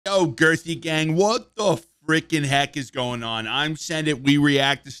yo, Girthy Gang, what the freaking heck is going on? I'm Send It. We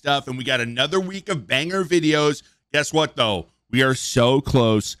react to stuff, and we got another week of banger videos. Guess what, though? We are so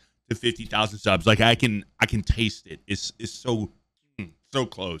close to 50,000 subs. Like, I can taste it. It's so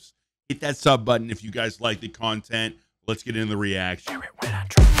close. Hit that sub button if you guys like the content. Let's get into the reaction.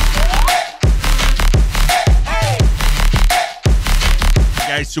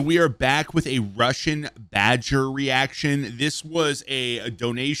 Guys, so we are back with a Russian Badger reaction. This was a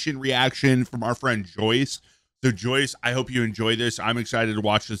donation reaction from our friend Joyce. So Joyce, I hope you enjoy this. I'm excited to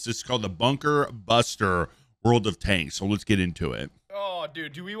watch this. This is called the Bunker Buster World of Tanks. So let's get into it. Oh,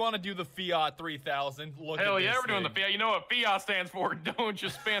 dude, do we want to do the Fiat 3000? Hell yeah, we're doing the Fiat. You know what Fiat stands for, don't you,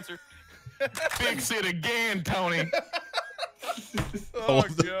 Spencer? Fix it again, Tony. Oh,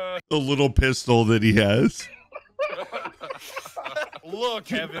 God. The little pistol that he has. Look,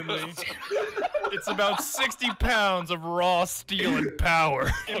 Heavenly. It's about 60 pounds of raw steel and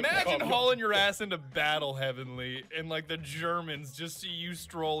power. Imagine hauling your ass into battle, Heavenly, and like the Germans just see you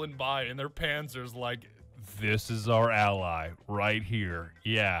strolling by and their panzers like, this is our ally right here.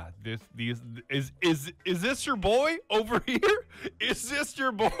 Yeah, is this your boy over here? Is this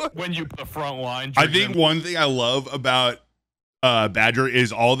your boy? When you put front line, I think one thing I love about Badger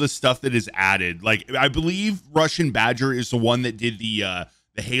is all the stuff that is added. Like, I believe Russian Badger is the one that did the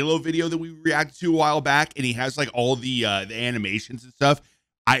Halo video that we reacted to a while back, and he has like all the animations and stuff.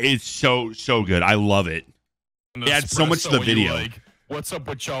 It's so good. I love it. It adds so much to the video. Like, what's up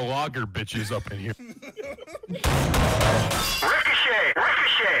with y'all lager bitches up in here?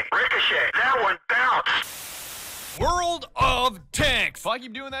 Ricochet, that one bounced. World of Tanks. If I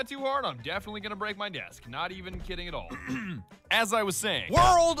keep doing that too hard, I'm definitely gonna break my desk. Not even kidding at all. As I was saying,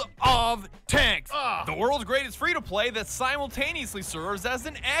 World of Tanks. The world's greatest free-to-play that simultaneously serves as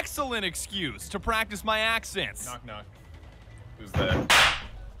an excellent excuse to practice my accents. Knock, knock. Who's that?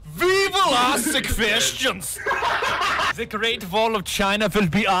 Viva las questions! The Great Wall of China will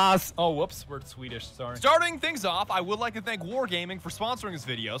be us. Oh, whoops, we're Swedish, sorry. Starting things off, I would like to thank Wargaming for sponsoring this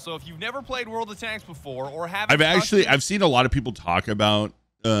video. So if you've never played World of Tanks before or haven't, I've seen a lot of people talk about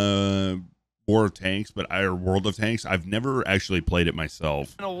World of Tanks. I've never actually played it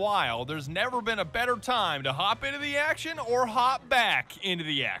myself. In a while, there's never been a better time to hop into the action or hop back into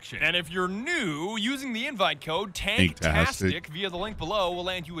the action. And if you're new, using the invite code TANKTASTIC via the link below will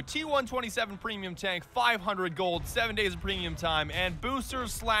land you a T127 premium tank, 500 gold, 7 days of premium time, and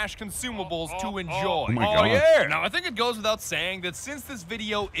boosters/consumables to enjoy. Oh my God. Yeah! Now, I think it goes without saying that since this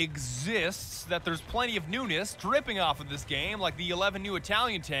video exists, that there's plenty of newness dripping off of this game, like the 11 new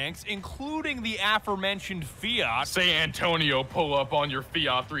Italian tanks, including the aforementioned Fiat. Say Antonio pull up on your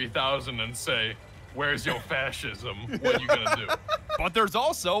Fiat 3000 and say, where's your fascism? What are you gonna do? But there's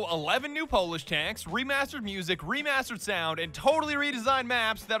also 11 new Polish tanks, remastered music, remastered sound, and totally redesigned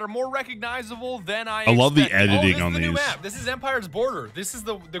maps that are more recognizable than I love the expected. editing on these. New map. This is Empire's Border. This is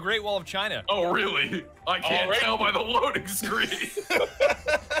the Great Wall of China. Oh, really? I can't tell by the loading screen.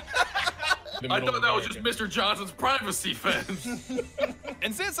 I thought that was just Mr. Johnson's privacy fence.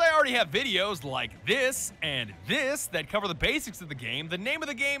 And since I already have videos like this and this that cover the basics of the game, the name of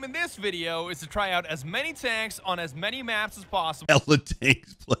the game in this video is to try out as many tanks on as many maps as possible. Hella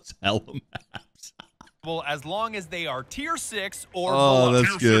tanks plus hella maps. As long as they are tier 6 or below.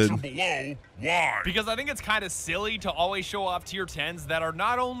 That's tier 6 good. or below. Why? Because I think it's kind of silly to always show off tier 10s that are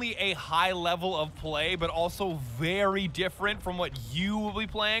not only a high level of play, but also very different from what you will be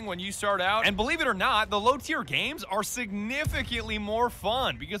playing when you start out. And believe it or not, the low tier games are significantly more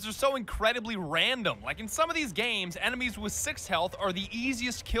fun because they're so incredibly random. Like in some of these games, enemies with 6 health are the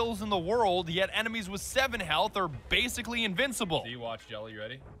easiest kills in the world, yet enemies with 7 health are basically invincible. See, watch, Jelly, you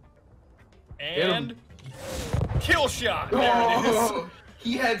ready? And kill shot. There it is.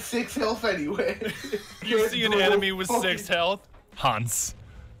 He had 6 health anyway. You see an enemy with 6 health? Hans.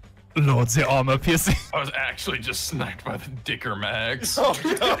 Lord the armor piercing. I was actually just sniped by the Dicker Mags. Oh,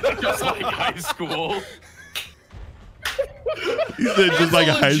 just like high school. He said just like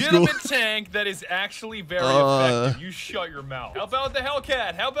a high school. Legitimate tank that is actually very effective. You shut your mouth. How about the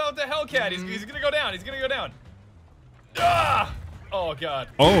Hellcat? How about the Hellcat? He's gonna go down. He's gonna go down. Ah! Oh, God.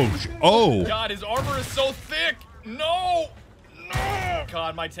 Oh. God, his armor is so thick. No. No.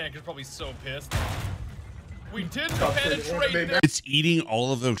 God, my tank is probably so pissed. We didn't penetrate their It's eating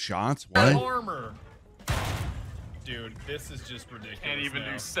all of those shots? What? armor. Dude, this is just ridiculous. Can't even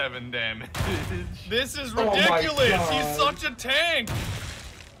do 7 damage. This is Oh my ridiculous. God. He's such a tank.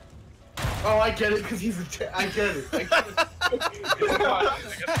 Oh, I get it, because he's a I get it.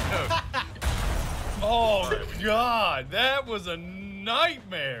 Oh, God. That was a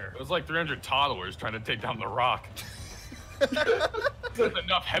nightmare. It was like 300 toddlers trying to take down the Rock. With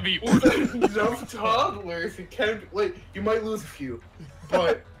enough heavy ordnance. Enough toddlers. It can like you might lose a few,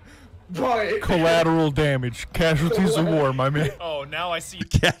 but Collateral damage, casualties of war, my man. Oh, now I see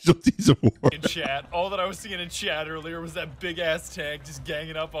Casualties of war. in chat. All that I was seeing in chat earlier was that big ass tank just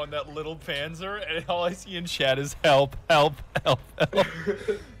ganging up on that little Panzer, and all I see in chat is help, help, help, help.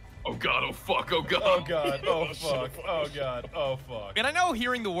 Oh god, oh fuck, oh god. Oh god, oh fuck, oh god, oh fuck. And I know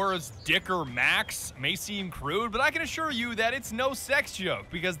hearing the words Dick or Max may seem crude, but I can assure you that it's no sex joke,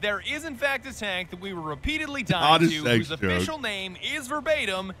 because there is in fact a tank that we were repeatedly tied to, whose official name is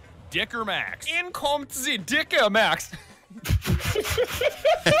verbatim Dicker Max. In kommt the Dicker Max.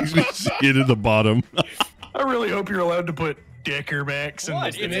 Actually see it at the bottom. I really hope you're allowed to put Dicker Max in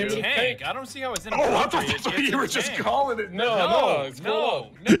What? this. It's a tank. I don't see how it's in a Oh, I thought that's what you were just calling it. No,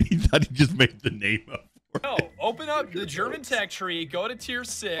 He thought he just made the name up. No, open up the German tech tree, go to tier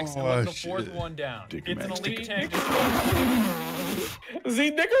 6, and look the fourth one down. Dicker It's an Max, elite Dicker tank.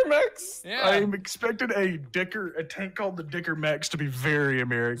 Z Dicker Max. Yeah. I'm expecting a tank called the Dicker Max to be very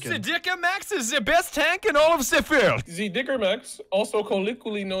American. The Dicker Max is the best tank in all of the field. The Dicker Max, also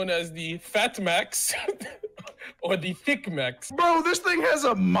colloquially known as the Fat Max or the Thick Max. Bro, this thing has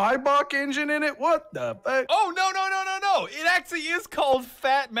a Maybach engine in it. What the fuck? Oh, no. It actually is called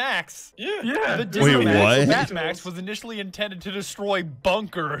Fat Max. Yeah. The Wait, Dicker Max, what? Fat Max was initially intended to destroy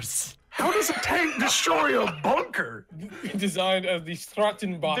bunkers. How does a tank destroy a bunker? Designed as the They're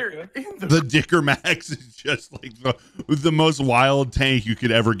Strattenbach. in the The Dicker Max is just like the most wild tank you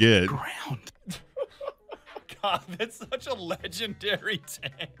could ever get. ground. God, that's such a legendary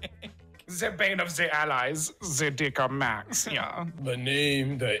tank. The bane of the allies, the Dicker Max. Yeah. The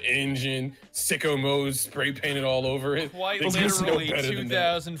name, the engine, sicko mode spray painted all over it. Quite There's no literally better than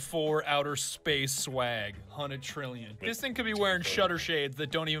that. 2004 outer space swag. 100 trillion. This thing could be wearing shutter shades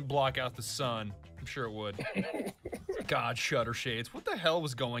that don't even block out the sun. I'm sure it would. God, shutter shades. What the hell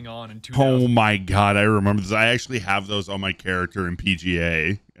was going on in 2000? Oh my god, I remember this. I actually have those on my character in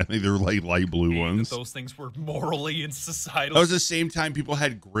PGA. I think they're like light blue ones. Those things were morally and societally That was the same time people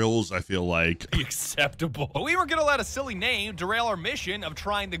had grills, I feel like. acceptable. But we weren't gonna let a silly name derail our mission of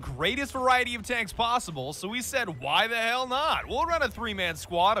trying the greatest variety of tanks possible, so we said, why the hell not? We'll run a 3-man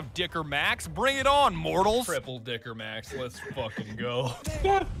squad of Dicker Max. Bring it on, mortals. Triple Dicker Max. Let's fucking go.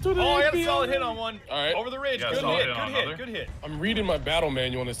 Oh, I got a solid hit on one. All right. Over the ridge. Yeah, Good solid hit, hit on good hit, another. good hit. I'm reading my battle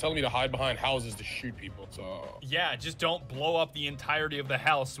manual and it's telling me to hide behind houses to shoot people, so... Yeah, just don't blow up the entirety of the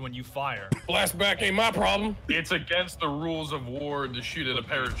house when you fire. Blast back ain't my problem. It's against the rules of war to shoot at a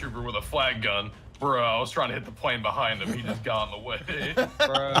paratrooper with a flag gun. Bro, I was trying to hit the plane behind him. He just got in the way.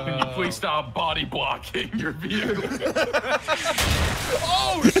 Can you please stop body blocking your vehicle?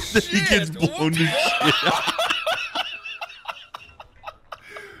 Oh, shit! He gets blown to shit.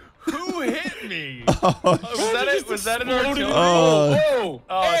 Who hit me? Oh, Was that an artillery? Whoa!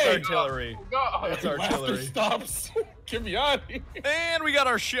 Oh, it's Hey! artillery. It's Laughter artillery. stops. Get me out of here. And we got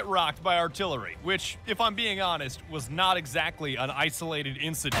our shit rocked by artillery, which, if I'm being honest, was not exactly an isolated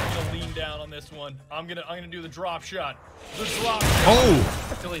incident. I'm gonna lean down on this one. I'm gonna do the drop shot. The drop shot.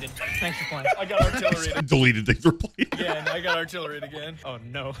 Oh, Deleted. Thanks for playing. I got artillery. deleted things were played. Yeah, and I got artillery again. Oh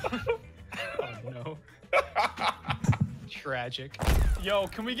no. Oh no. Tragic. Yo,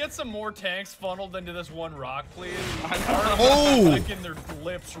 can we get some more tanks funneled into this one rock, please? Oh! I'm licking their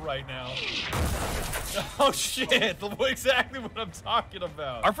lips right now. Oh shit, exactly what I'm talking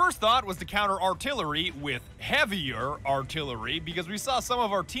about. Our first thought was to counter artillery with heavier artillery because we saw some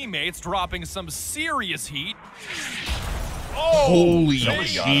of our teammates dropping some serious heat. Oh, Holy big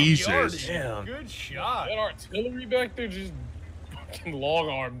Jesus. yardage. Damn. Good shot. That artillery back there just fucking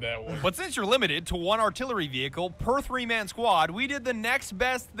long-armed that one. But since you're limited to one artillery vehicle per 3-man squad, we did the next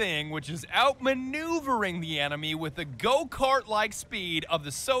best thing, which is outmaneuvering the enemy with the go-kart-like speed of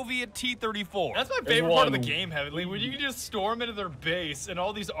the Soviet T-34. That's my favorite part of the game, Heavenly, when you can just storm into their base and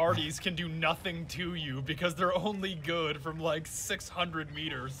all these arties can do nothing to you because they're only good from like 600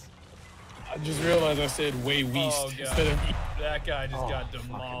 meters. I just realized I said way west instead of east. That guy just got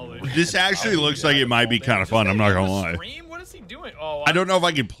demolished. This actually looks like it might be kind of fun. I'm not gonna lie. Stream? What is he doing? Oh, I don't know if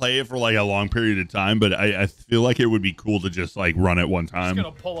I could play it for like a long period of time, but I feel like it would be cool to just like run it one I'm time. just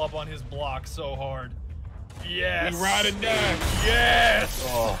gonna pull up on his block so hard. Yes. We ride it down. Yes.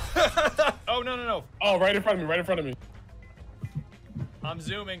 Oh no. Oh, right in front of me, right in front of me. I'm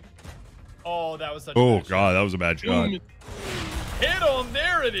zooming. Oh, that was such a Oh bad god, that was a bad shot. shot. Hit him.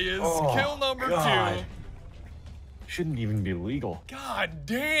 There it is. Kill number 2. Shouldn't even be legal. God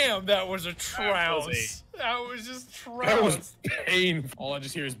damn, that was a trounce. That was just trounce. That was painful. All I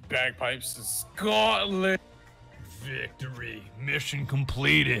just hear is bagpipes to Scotland. Victory. Mission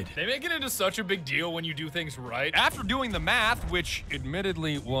completed. They make it into such a big deal when you do things right. After doing the math, which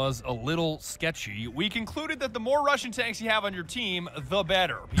admittedly was a little sketchy, we concluded that the more Russian tanks you have on your team, the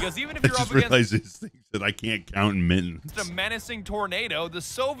better. Because even if I you're just up against realized these things that I can't count in mittens. a menacing tornado, the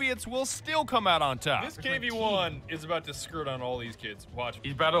Soviets will still come out on top. This KV-1 is about to skirt on all these kids. Watch.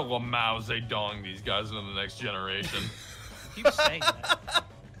 He's about to Mao Zedong these guys into the next generation. Keep saying that.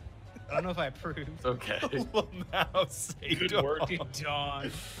 I don't know if I approve. It's okay. Good work. Dawn.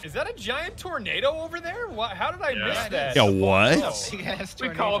 Is that a giant tornado over there? What? How did I miss that? Yeah, what? Yes, We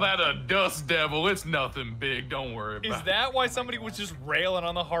call that a dust devil. It's nothing big. Don't worry about it. Is that why somebody was just railing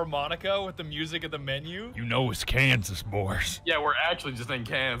on the harmonica with the music at the menu? You know it's Kansas, boys. Yeah, we're actually just in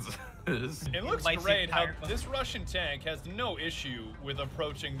Kansas. It looks Lights the great how entire this Russian tank has no issue with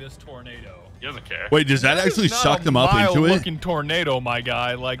approaching this tornado. He doesn't care. Wait, does that actually Not suck a them up into it? mild-looking tornado, my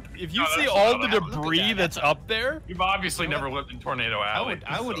guy. Like, if you No, see that's all not the how- debris that's up there, You've obviously never lived in Tornado Alley.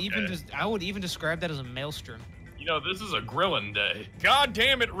 I would It's even okay. just I would even describe that as a maelstrom. You know, this is a grilling day. God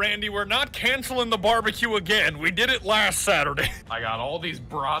damn it, Randy, we're not canceling the barbecue again. We did it last Saturday. I got all these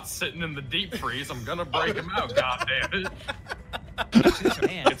brats sitting in the deep freeze. I'm gonna break them out. God damn it.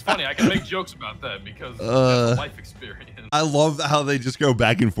 Man. It's funny. I can make jokes about that because that's a life experience. I love how they just go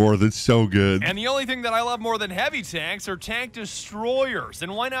back and forth. It's so good. And the only thing that I love more than heavy tanks are tank destroyers.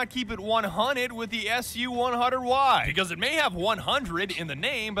 And why not keep it 100 with the SU-100Y? Because it may have 100 in the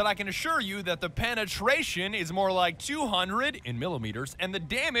name, but I can assure you that the penetration is more like 200 in millimeters, and the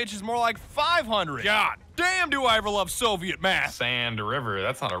damage is more like 500. God damn, do I ever love Soviet math. Sand river.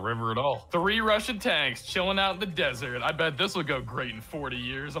 That's not a river at all. 3 Russian tanks chilling out in the desert. I bet this will go great in 40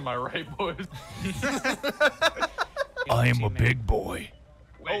 years. Am I right, boys? I am a big boy.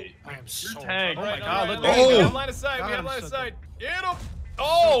 Wait, I am so. tank. Oh my Right, God! Look. Oh. We have line of sight. We have line of sight. Hit him.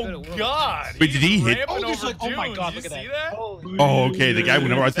 Oh, God. Wait, did he He's hit- ramping there's over like, oh my dunes. God! Did Look you at see that. that? Oh, okay. The guy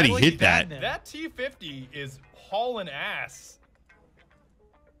went over. I thought he That's hit that. That T-50 is hauling ass.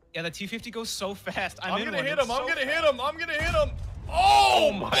 Yeah, the T-50 goes so fast. I'm in gonna one. hit It's him. I'm so gonna fast. hit him. I'm gonna hit him.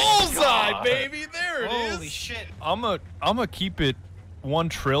 Oh, my bullseye, God. baby. There it is. Holy shit! I'm a keep it 1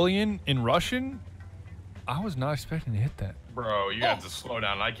 trillion in Russian. I was not expecting to hit that. Bro, you have to slow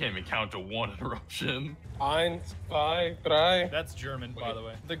down. I can't even count to 1 in Russian. 1, 2, 3. That's German, by the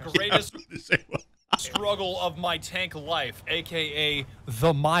way. The greatest struggle of my tank life, aka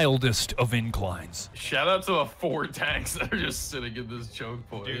the mildest of inclines. Shout out to the 4 tanks that are just sitting in this choke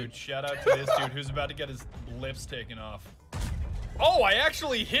point. Dude, shout out to this dude who's about to get his lips taken off. Oh, I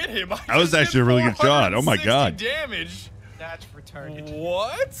actually hit him. That was actually a really good shot. Oh my 460 God. damage. That's retarded.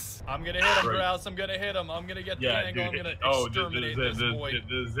 What? I'm gonna hit him, Right. Grouse. I'm gonna hit him. I'm gonna get the Yeah, angle. dude. I'm gonna Oh, exterminate this boy.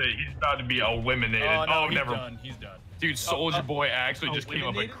 he's about to be eliminated. Oh, no, he's never. done. He's done. Dude, Soldier Boy actually just came up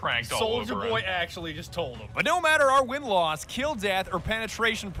and eliminated? cranked all Soldier over Boy him. actually just told him. But no matter our win-loss, kill death, or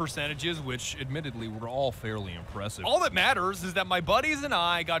penetration percentages, which admittedly were all fairly impressive, all that matters is that my buddies and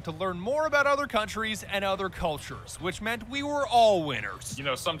I got to learn more about other countries and other cultures, which meant we were all winners. You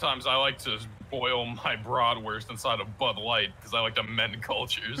know, sometimes I like to boil my bratwurst inside of Bud Light because I like to mend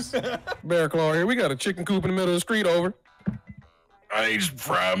cultures. Bear Claw here. We got a chicken coop in the middle of the street over. I just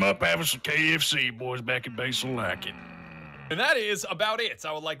fry them up, having some KFC, boys, back in Base like it. And that is about it.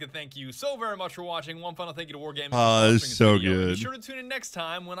 I would like to thank you so very much for watching. One final thank you to Wargaming. Oh, for it's sponsoring this so video. good. Be sure to tune in next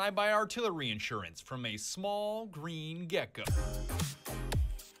time when I buy artillery insurance from a small green gecko.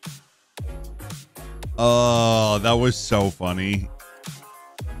 Oh, that was so funny.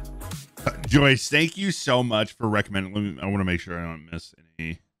 Joyce, thank you so much for recommending. I want to make sure I don't miss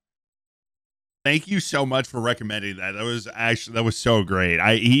any. Thank you so much for recommending that. That was so great.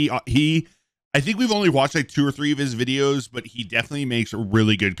 I think we've only watched like 2 or 3 of his videos, but he definitely makes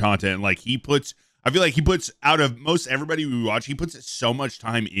really good content. Like I feel like he puts, out of most everybody we watch, he puts so much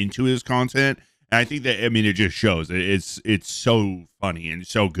time into his content. And I think that, I mean, it just shows. It's so funny and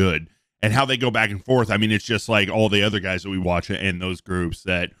so good. And how they go back and forth. I mean, it's just like all the other guys that we watch in those groups,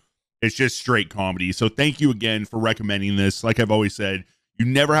 that it's just straight comedy. So thank you again for recommending this. Like I've always said, you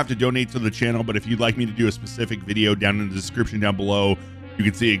never have to donate to the channel, but if you'd like me to do a specific video, down in the description down below, you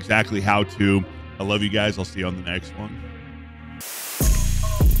can see exactly how to. I love you guys. I'll see you on the next one.